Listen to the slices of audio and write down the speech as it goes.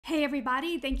Hey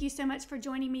everybody, thank you so much for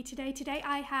joining me today. Today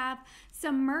I have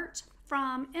some merch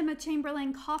from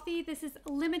Chamberlain Coffee. This is a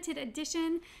limited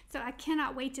edition, so I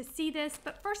cannot wait to see this.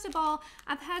 But first of all,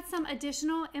 I've had some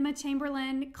additional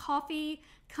Chamberlain coffee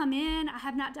come in. I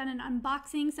have not done an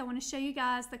unboxing, so I want to show you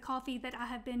guys the coffee that I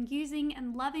have been using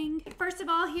and loving. First of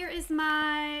all, here is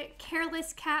my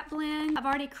Careless Cat blend. I've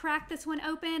already cracked this one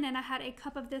open and I had a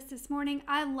cup of this morning.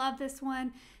 I love this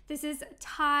one. This is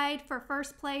tied for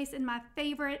first place in my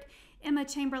favorite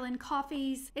Chamberlain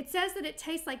coffees. It says that it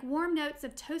tastes like warm notes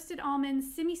of toasted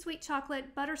almonds, semi-sweet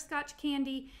chocolate, butterscotch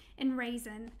candy, and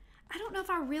raisin. I don't know if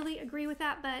I really agree with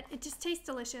that, but it just tastes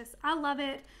delicious. I love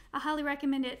it. I highly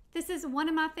recommend it. This is one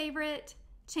of my favorite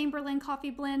Chamberlain coffee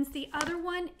blends. The other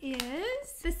one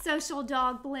is the Social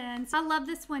Dog blend. I love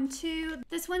this one too.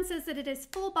 This one says that it is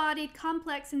full-bodied,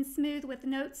 complex, and smooth with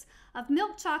notes of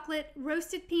milk chocolate,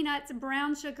 roasted peanuts,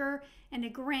 brown sugar, and a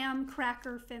graham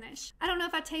cracker finish. I don't know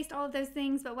if I taste all of those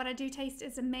things, but what I do taste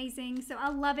is amazing, so I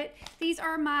love it. These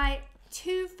are my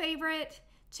two favorite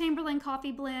Chamberlain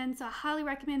coffee blends, so I highly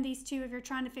recommend these two if you're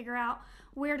trying to figure out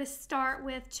where to start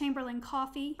with Chamberlain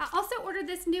coffee. I also ordered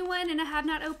this new one and I have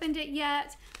not opened it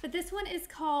yet, but this one is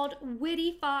called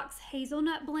Witty Fox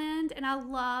Hazelnut Blend, and I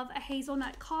love a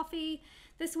hazelnut coffee.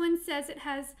 This one says it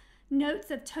has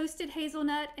notes of toasted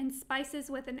hazelnut and spices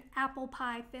with an apple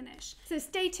pie finish. So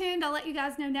stay tuned. I'll let you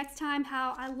guys know next time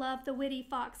how I love the Witty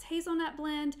Fox Hazelnut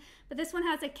Blend. But this one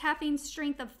has a caffeine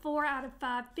strength of 4 out of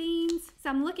 5 beans. So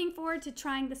I'm looking forward to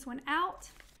trying this one out.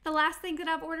 The last thing that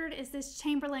I've ordered is this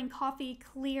Chamberlain Coffee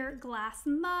clear glass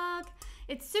mug.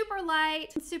 It's super light,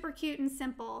 super cute and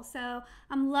simple. So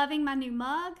I'm loving my new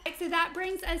mug. So that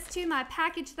brings us to my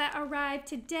package that arrived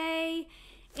today.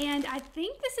 And I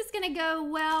think this is gonna go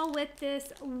well with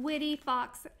this Witty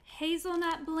Fox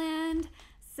Hazelnut Blend.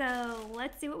 So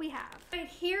let's see what we have. Right,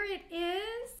 here it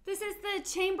is. This is the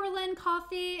Chamberlain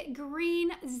Coffee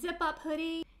green zip-up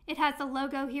hoodie. It has the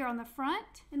logo here on the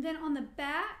front. And then on the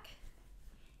back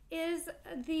is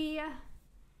the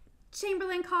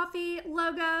Chamberlain Coffee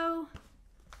logo.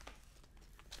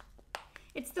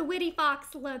 It's the Witty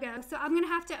Fox logo. So I'm gonna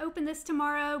have to open this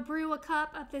tomorrow, brew a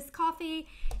cup of this coffee,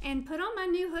 and put on my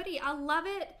new hoodie. I love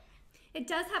it. It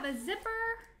does have a zipper,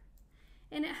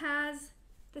 and it has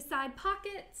the side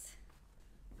pockets.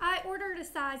 I ordered a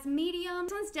size medium.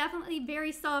 This one's definitely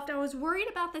very soft. I was worried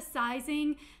about the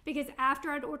sizing because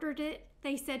after I'd ordered it,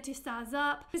 they said to size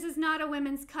up. This is not a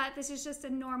women's cut. This is just a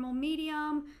normal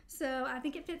medium. So I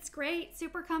think it fits great,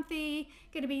 super comfy,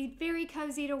 gonna be very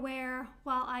cozy to wear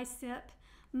while I sip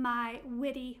my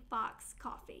Witty Fox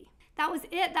coffee. That was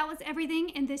it. That was everything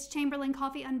in this Chamberlain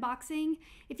Coffee unboxing.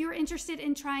 If you're interested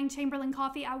in trying Chamberlain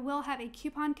Coffee, I will have a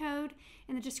coupon code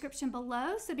in the description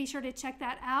below, so be sure to check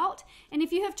that out. And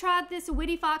if you have tried this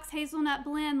Witty Fox Hazelnut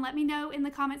Blend, let me know in the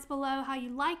comments below how you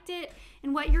liked it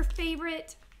and what your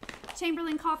favorite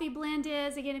Chamberlain Coffee blend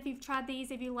is. Again, if you've tried these,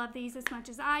 if you love these as much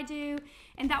as I do.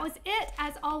 And that was it.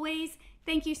 As always,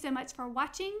 thank you so much for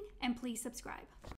watching, and please subscribe.